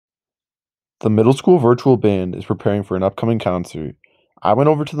The middle school virtual band is preparing for an upcoming concert. I went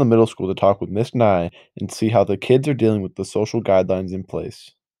over to the middle school to talk with Miss Nye and see how the kids are dealing with the social guidelines in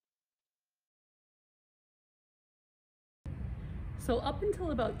place. So up until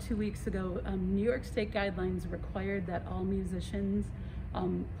about 2 weeks ago, New York State guidelines required that all musicians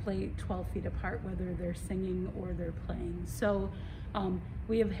play 12 feet apart, whether they're singing or they're playing. So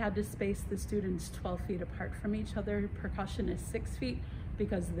we have had to space the students 12 feet apart from each other. Percussion is 6 feet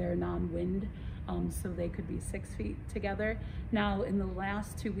because they're non-wind, so they could be 6 feet together. Now, in the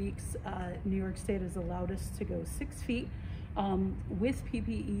last 2 weeks, New York State has allowed us to go 6 feet with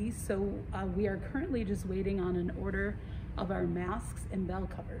PPE. So we are currently just waiting on an order of our masks and bell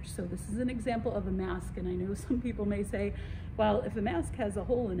covers. So this is an example of a mask, and I know some people may say, well, if a mask has a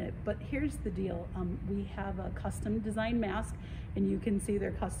hole in it, but here's the deal. We have a custom designed mask, and you can see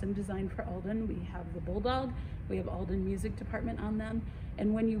they're custom designed for Alden. We have the Bulldog, we have Alden Music Department on them,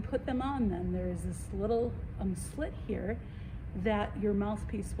 and when you put them on, then there is this little slit here that your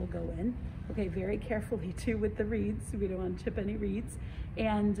mouthpiece will go in. Okay, very carefully too with the reeds. We don't want to chip any reeds.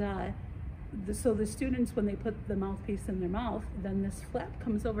 And so the students, when they put the mouthpiece in their mouth, then this flap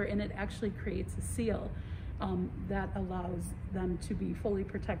comes over and it actually creates a seal that allows them to be fully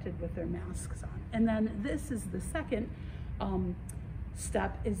protected with their masks on. And then this is the second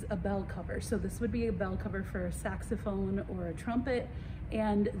step, is a bell cover. So this would be a bell cover for a saxophone or a trumpet.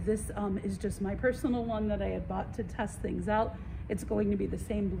 And this is just my personal one that I had bought to test things out. It's going to be the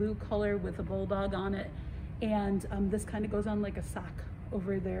same blue color with a bulldog on it. And this kind of goes on like a sock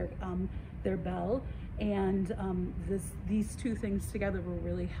over their bell. And these two things together will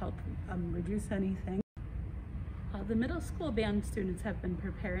really help reduce anything. The middle school band students have been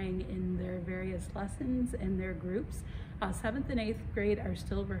preparing in their various lessons and their groups. 7th and 8th grade are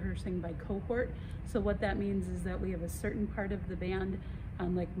still rehearsing by cohort. So what that means is that we have a certain part of the band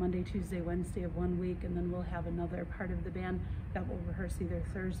on like Monday, Tuesday, Wednesday of one week, and then we'll have another part of the band that will rehearse either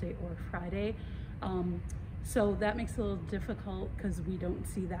Thursday or Friday. So that makes it a little difficult because we don't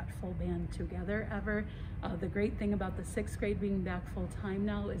see that full band together ever. The great thing about the 6th grade being back full time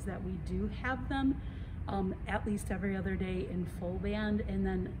now is that we do have them at least every other day in full band. And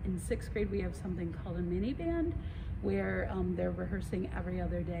then in 6th grade, we have something called a mini band where they're rehearsing every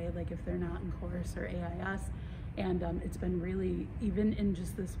other day, like if they're not in chorus or AIS. And it's been really, even in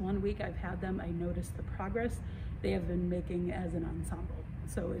just this 1 week I've had them, I noticed the progress they have been making as an ensemble.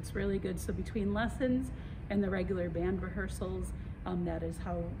 So it's really good. So between lessons and the regular band rehearsals, that is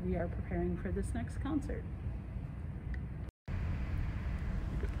how we are preparing for this next concert.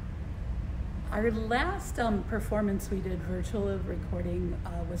 Our last performance we did virtual recording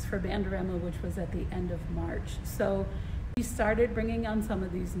was for Bandorama, which was at the end of March. So we started bringing on some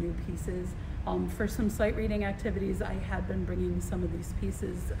of these new pieces. For some sight reading activities, I had been bringing some of these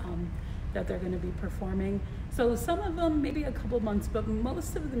pieces that they're going to be performing. So some of them maybe a couple months, but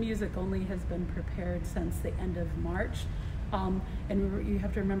most of the music only has been prepared since the end of March. And you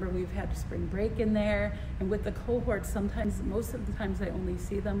have to remember, we've had spring break in there, and with the cohorts, sometimes, most of the times I only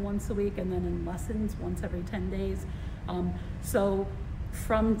see them once a week, and then in lessons once every 10 days. So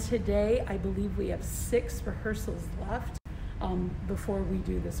from today, I believe we have 6 rehearsals left before we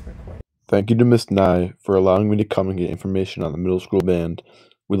do this recording. Thank you to Miss Nye for allowing me to come and get information on the middle school band.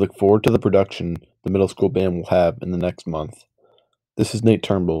 We look forward to the production the middle school band will have in the next month. This is Nate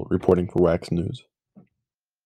Turnbull reporting for Wax News.